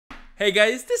Hey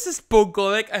guys, this is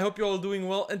Pokémon. I hope you're all doing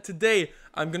well, and today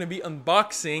I'm gonna be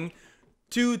unboxing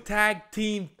two tag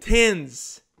team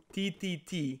TINS,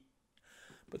 TTT.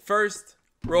 But first,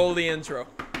 roll the intro.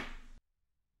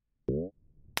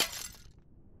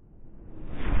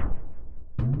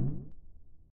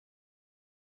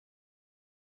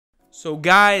 So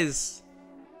guys,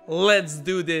 let's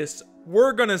do this.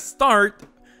 We're gonna start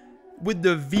with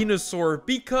the Venusaur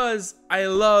because I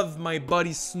love my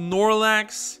buddy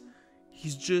Snorlax.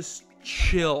 He's just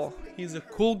chill. He's a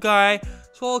cool guy,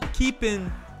 so I'll keep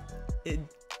him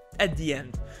at the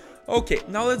end. Okay,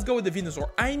 now let's go with the Venusaur.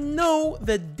 I know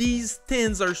that these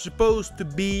tins are supposed to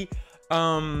be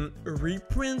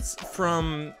reprints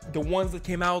from the ones that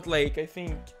came out like I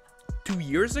think 2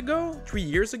 years ago, 3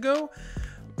 years ago.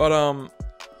 But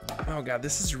oh god,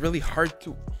 this is really hard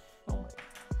to. Oh my.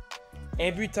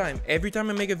 Every time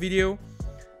I make a video,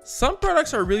 some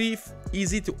products are really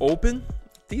easy to open.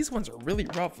 These ones are really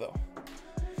rough though.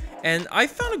 And I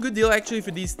found a good deal actually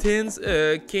for these tins.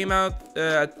 Came out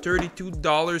at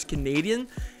 $32 Canadian.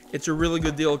 It's a really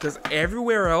good deal because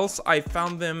everywhere else I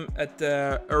found them at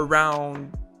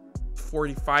around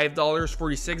 $45,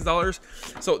 $46.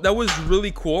 So that was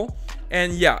really cool.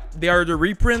 And yeah, they are the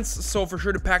reprints, so for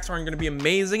sure the packs aren't going to be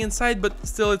amazing inside, but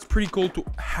still it's pretty cool to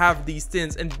have these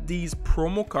tins and these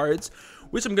promo cards,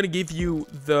 which I'm going to give you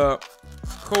the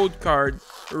code card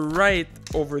right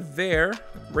over there,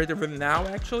 right over now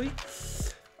actually.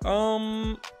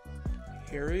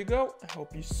 Here you go. I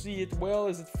hope you see it well.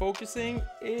 Is it focusing?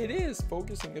 It is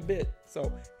focusing a bit.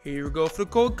 So here you go for the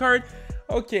code card.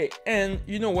 Okay, and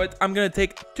you know what? I'm going to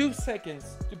take 2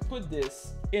 seconds to put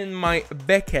this in my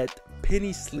Beckett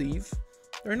penny sleeve.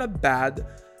 They're not bad,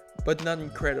 but not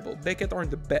incredible. Beckett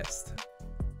aren't the best.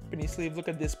 Penny sleeve, look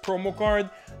at this promo card.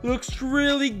 Looks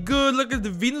really good. Look at the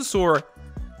Venusaur.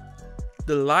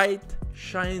 The light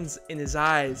shines in his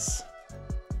eyes.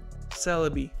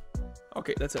 Celebi.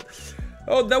 Okay, that's it.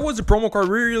 Oh, that was a promo card.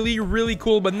 Really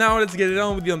cool. But now let's get it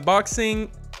on with the unboxing.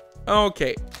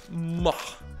 Okay.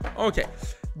 Okay.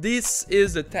 This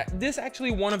is this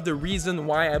actually one of the reasons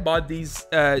why I bought these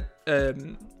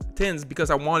tins, because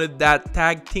I wanted that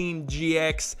tag team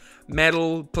GX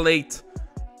metal plate.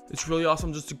 It's really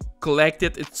awesome just to collect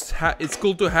it. It's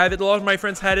cool to have it. A lot of my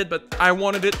friends had it, but I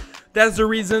wanted it. That's the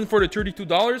reason for the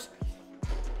 $32.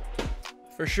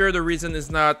 For sure, the reason is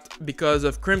not because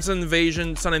of Crimson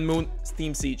Invasion, Sun and Moon,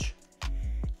 Steam Siege.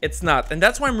 It's not, and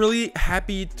that's why I'm really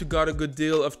happy to got a good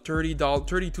deal of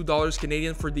 $32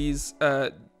 Canadian for these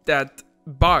that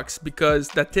box, because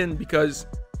that tin, because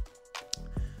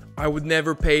I would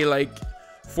never pay like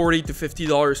 $40 to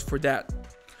 $50 for that.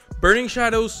 Burning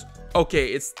Shadows, okay,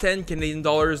 it's 10 Canadian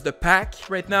dollars the pack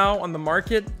right now on the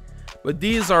market, but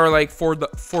these are like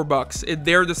 $4 bucks.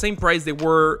 They're the same price they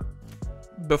were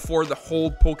before the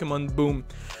whole Pokemon boom.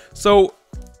 So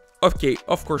okay,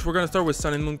 of course we're gonna start with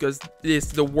Sun and Moon because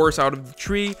it's the worst out of the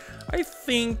three. I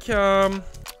think I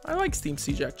like Steam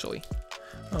Siege actually.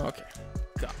 Oh, okay,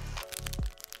 God.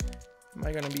 Am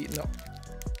I gonna be no?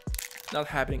 Not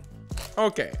happening.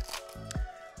 Okay,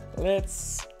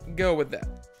 let's go with that.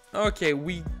 Okay,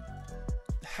 we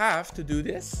have to do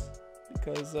this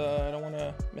because I don't want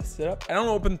to mess it up. I don't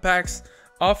open packs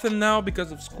often now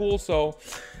because of school, so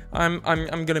I'm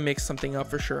gonna make something up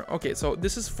for sure. Okay, so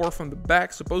this is 4 from the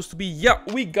back, supposed to be. Yeah,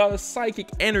 we got a Psychic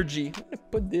Energy. I'm gonna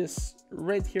put this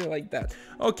right here like that.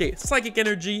 Okay, Psychic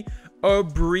Energy, a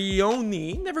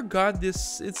Brioni. Never got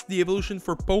this. It's the evolution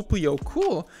for Poplio.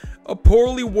 Cool. A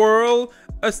Poorly Whirl,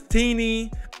 a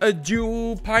Steenie, a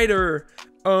Jupiter,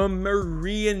 a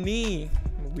Mariani.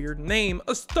 Weird name.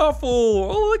 A Stuffle.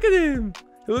 Oh, look at him.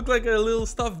 He looked like a little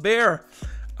stuffed bear.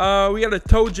 We got a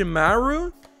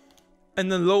Tojimaru,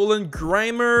 and a Lowland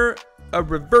Grimer, a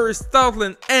Reverse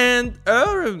Stoutland, and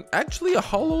actually a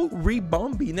Hollow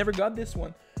Rebombi. Never got this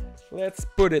one. Let's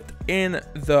put it in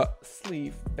the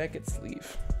sleeve, Beckett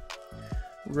sleeve.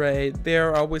 Right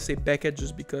there. I always say Beckett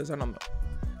just because I don't know.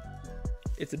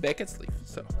 It's a Beckett sleeve,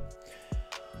 so.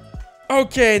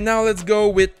 Okay, now let's go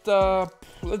with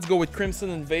Crimson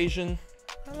Invasion.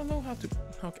 I don't know how to.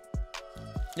 Okay.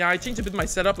 Yeah, I changed a bit my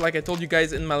setup, like I told you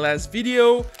guys in my last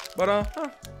video. But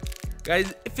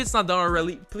guys, if it's not done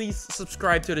already, please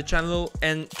subscribe to the channel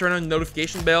and turn on the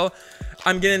notification bell.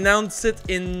 I'm gonna announce it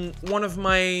in one of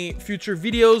my future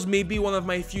videos, maybe one of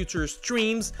my future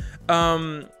streams.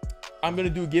 I'm gonna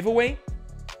do a giveaway.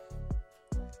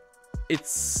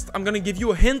 I'm gonna give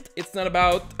you a hint. It's not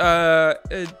about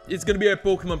it's gonna be a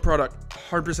Pokemon product.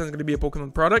 100% gonna be a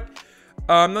Pokemon product.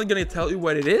 I'm not gonna tell you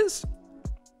what it is.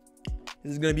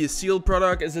 Is it gonna be a sealed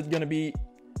product? Is it gonna be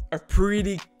a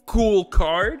pretty cool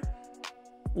card?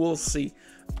 We'll see.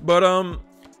 But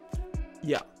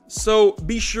yeah, so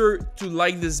be sure to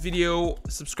like this video,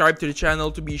 subscribe to the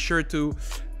channel to be sure to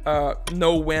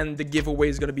know when the giveaway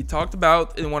is going to be talked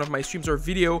about in one of my streams or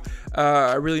video.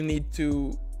 I really need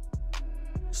to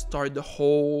start the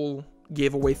whole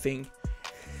giveaway thing,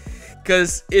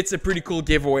 because it's a pretty cool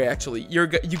giveaway actually. You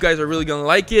guys are really gonna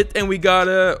like it. And we got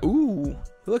ooh,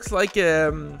 it looks like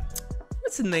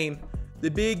what's the name, the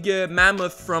big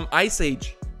mammoth from Ice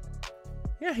Age.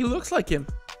 Yeah, he looks like him.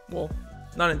 Well,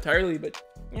 not entirely, but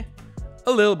yeah,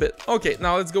 a little bit. Okay,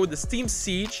 now let's go with the Steam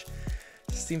Siege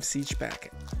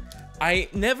pack. I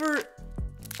never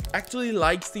actually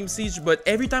like Steam Siege, but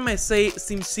every time I say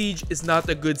Steam Siege is not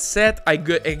a good set, I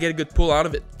get a good pull out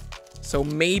of it. So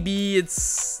maybe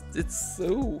it's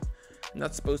oh, I'm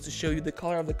not supposed to show you the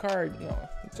color of the card. No,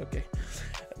 it's okay.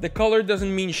 The color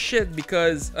doesn't mean shit,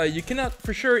 because you cannot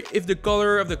for sure, if the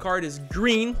color of the card is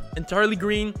green, entirely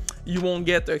green, you won't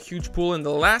get a huge pull in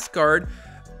the last card.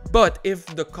 But if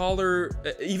the color,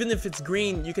 even if it's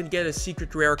green, you can get a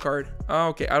secret rare card.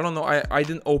 Okay, I don't know, I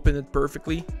didn't open it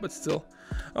perfectly, but still.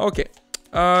 Okay,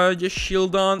 just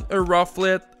Shieldon, a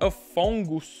Rufflet, a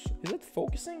Fungus. Is it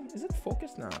focusing? Is it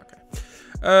focused? No, okay.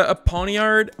 A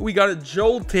Poniard, we got a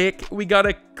Joltik, we got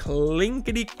a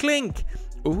Clinkety Clink.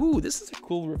 Ooh, this is a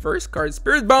cool reverse card.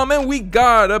 Spirit Bomb, and we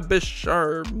got a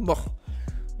Bisharp.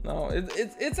 No,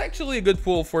 it's actually a good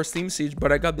pull for Steam Siege,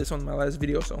 but I got this on my last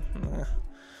video, so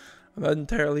I'm not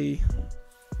entirely,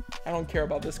 I don't care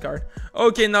about this card.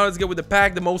 Okay, now let's get with the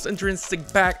pack, the most interesting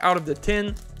pack out of the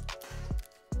tin.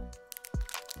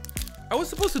 I was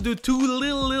supposed to do two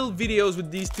little videos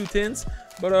with these two tins,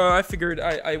 but I figured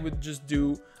I would just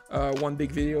do one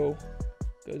big video,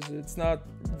 because it's not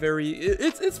very,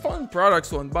 it's fun products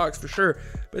to unbox for sure,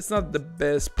 but it's not the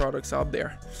best products out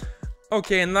there.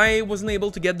 Okay, and I wasn't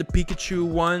able to get the Pikachu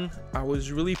one. I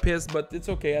was really pissed, but it's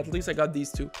okay. At least I got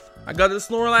these two. I got the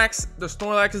Snorlax. The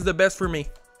Snorlax is the best for me.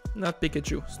 Not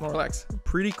Pikachu, Snorlax.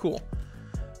 Pretty cool.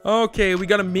 Okay, we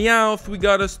got a Meowth. We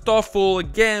got a Stoffel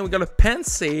again. We got a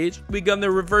Pansage. We got the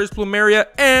Reverse Plumeria.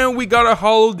 And we got a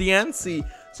Holo Diancie.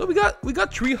 So we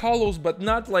got 3 holos, but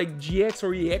not like GX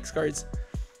or EX cards.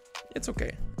 It's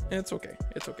okay. It's okay.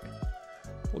 It's okay.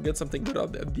 We'll get something good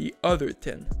out of the other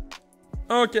 10.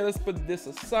 Okay, let's put this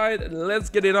aside. Let's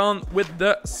get it on with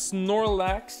the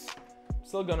Snorlax.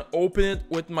 Still gonna open it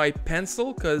with my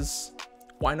pencil, because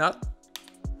why not?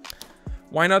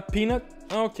 Why not, Peanut?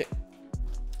 Okay.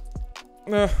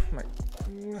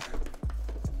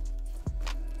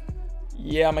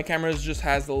 Yeah, my camera just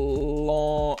has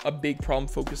a big problem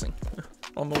focusing. I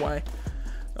don't know why.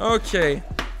 Okay.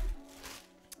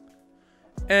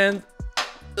 And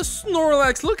the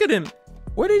Snorlax, look at him.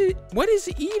 What is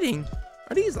he eating?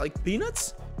 Are these like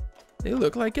peanuts? They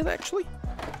look like it actually.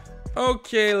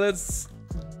 Okay, let's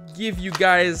give you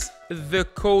guys the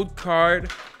code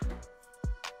card.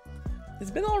 It's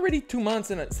been already 2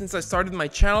 months since I started my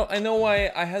channel. I know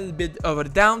I had a bit of a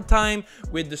downtime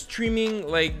with the streaming,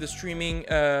 like the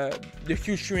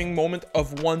huge streaming moment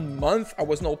of 1 month. I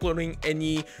wasn't uploading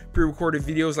any pre-recorded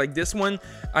videos like this one.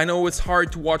 I know it's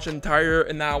hard to watch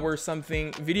an hour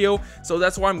something video, so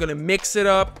that's why I'm gonna mix it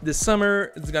up this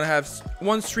summer. It's gonna have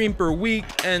 1 stream per week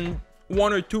and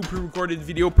 1 or 2 pre-recorded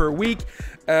video per week.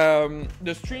 The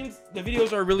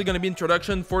videos are really gonna be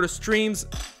introduction for the streams.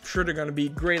 Sure, they're gonna be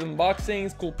great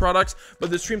unboxings, cool products, but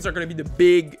the streams are gonna be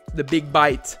the big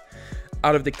bite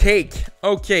out of the cake.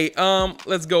 Okay,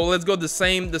 let's go the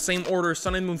same order.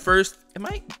 Sun and Moon first. Am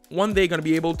I one day gonna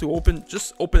be able to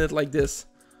just open it like this?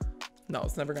 No,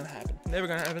 it's never gonna happen. Never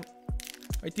gonna happen.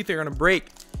 My teeth are gonna break.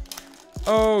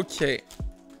 Okay.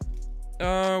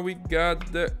 We got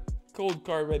the cold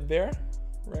card right there,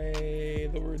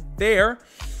 right over there,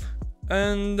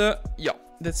 and yeah,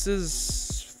 this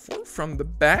is from the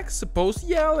back, suppose.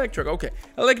 Yeah, electric. Okay,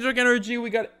 electric energy. We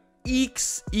got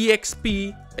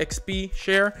XP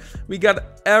share. We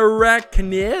got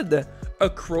Arachnid, a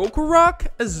Krokorok,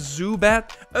 a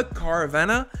Zubat, a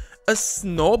Carvanha, a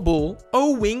Snowball, a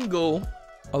Wingull,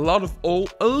 a lot of a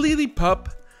Lillipup,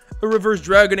 a Reverse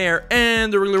Dragonair,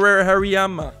 and a really rare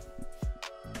Hariyama.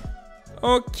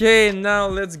 Okay, now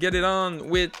let's get it on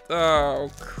with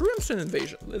Crimson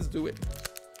Invasion. Let's do it.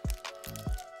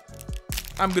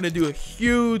 I'm gonna do a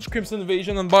huge Crimson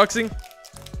Invasion unboxing. I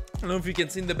don't know if you can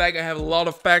see in the back, I have a lot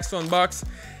of packs to unbox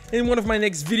in one of my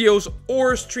next videos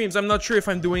or streams. I'm not sure if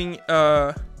I'm doing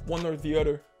one or the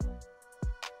other.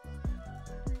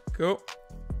 Go.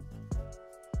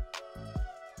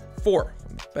 4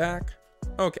 from the back.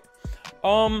 Okay.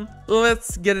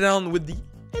 Let's get it on with the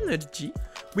energy.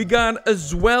 We got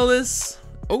as well as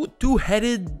Oh,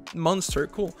 two-headed monster.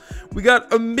 Cool. We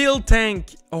got a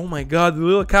Miltank. Oh my god, the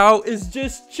little cow is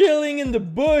just chilling in the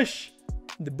bush.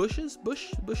 The bushes?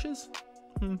 Bushes?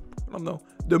 I don't know.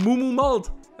 The Moo Moo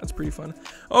Malt. That's pretty fun.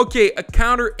 Okay, a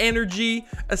Counter Energy,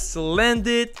 a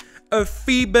Splendid, a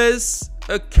Phoebus,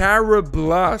 a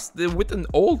Carablast with an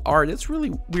old art. That's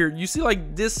really weird. You see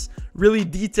like this really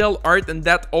detailed art and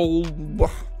that old.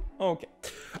 Okay.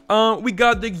 We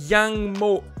got the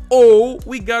Yangmo O.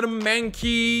 We got a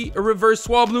Mankey, a Reverse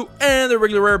Swablu, and a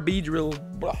regular rare Beedrill.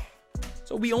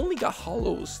 So we only got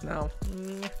hollows now.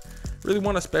 Really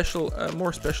want a special,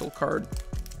 more special card.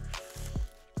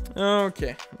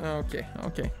 Okay.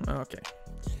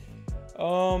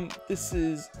 This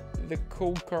is the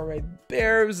code card right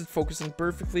there. Is it focusing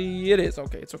perfectly? It is.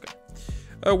 Okay, it's okay.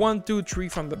 1, 2, 3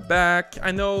 from the back.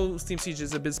 I know Steam Siege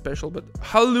is a bit special, but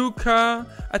Haluka,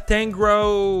 a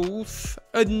Tangrowth,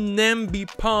 a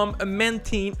Nambipom, a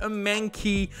Mantine, a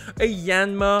Mankey, a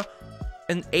Yanma,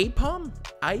 an Apom?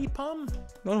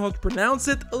 Don't know how to pronounce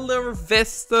it. A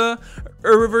Larvesta,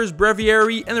 a Reverse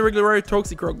Breviary, and a regular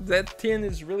Toxicroak. That tin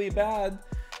is really bad.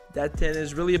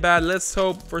 Let's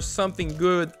hope for something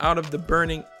good out of the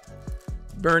burning.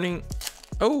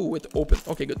 Oh, it's open.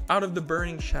 Okay, good. Out of the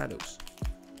Burning Shadows.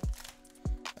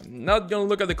 I'm not gonna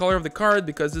look at the color of the card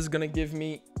because this is gonna give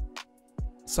me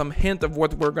some hint of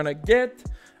what we're gonna get.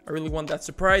 I really want that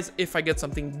surprise if I get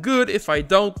something good. If I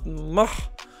don't,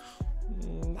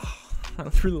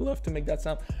 I'd really love to make that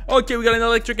sound. Okay, we got an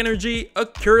Electric Energy, a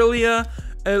Curlia,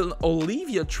 an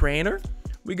Olivia Trainer.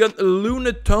 We got a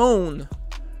Lunatone,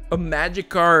 a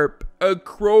Magikarp, a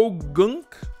Krogunk,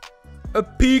 a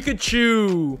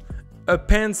Pikachu, a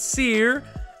Panseer,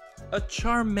 a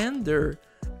Charmander,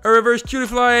 a Reverse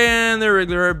Cutiefly, and a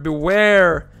regular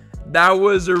Beware. That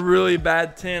was a really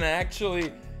bad tin,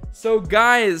 actually. So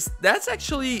guys, that's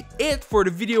actually it for the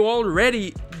video already.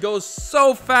 It goes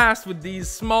so fast with these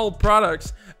small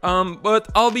products, but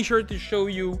I'll be sure to show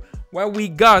you what we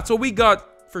got. So we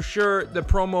got for sure the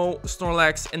promo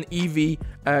Snorlax and Eevee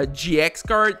GX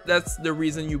card. That's the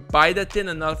reason you buy that tin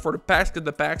and not for the packs, because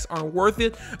the packs aren't worth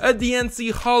it. A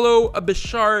DNC Hollow, a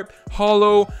Bisharp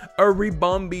Hollow, a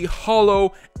Ribombee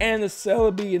Hollow, and a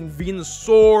Celebi and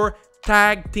Venusaur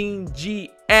Tag Team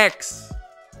GX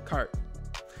card.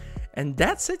 And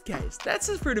that's it, guys. That's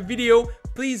it for the video.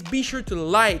 Please be sure to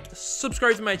like,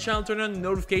 subscribe to my channel, turn on the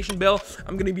notification bell.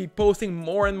 I'm gonna be posting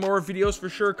more and more videos for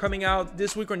sure coming out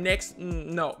this week or next.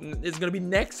 No, it's gonna be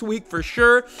next week for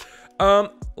sure. A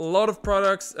lot of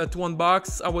products to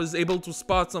unbox. I was able to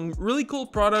spot some really cool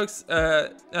products,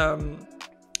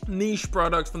 niche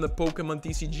products from the Pokemon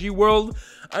TCG world.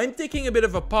 I'm taking a bit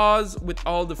of a pause with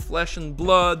all the Flesh and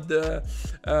Blood, the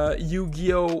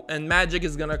Yu-Gi-Oh! And Magic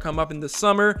is gonna come up in the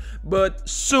summer, but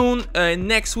soon,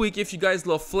 next week, if you guys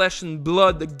love Flesh and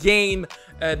Blood, the game,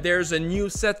 there's a new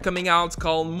set coming out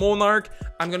called Monarch.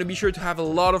 I'm gonna be sure to have a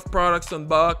lot of products to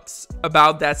unbox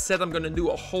about that set. I'm gonna do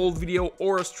a whole video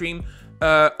or a stream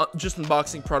just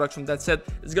unboxing products from that set.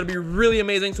 It's gonna be really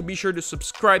amazing, so be sure to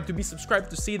subscribe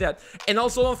to see that. And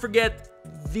also don't forget,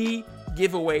 the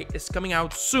giveaway is coming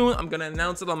out soon. I'm gonna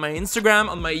announce it on my Instagram,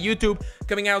 on my YouTube,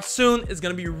 coming out soon. It's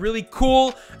gonna be really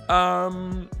cool.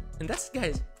 And that's it,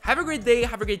 guys. Have a great day,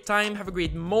 have a great time, have a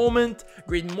great moment,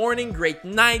 great morning, great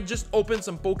night. Just open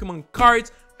some Pokemon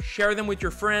cards, share them with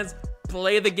your friends,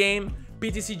 play the game.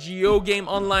 PTCGO game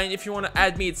online. If you want to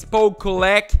add me, it's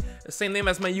PokeCollect, the same name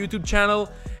as my YouTube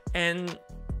channel. And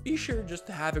be sure just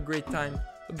to have a great time.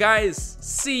 But guys,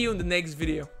 see you in the next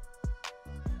video.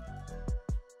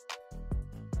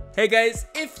 Hey guys,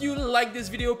 if you like this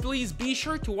video, please be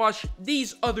sure to watch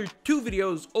these other 2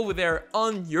 videos over there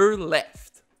on your left.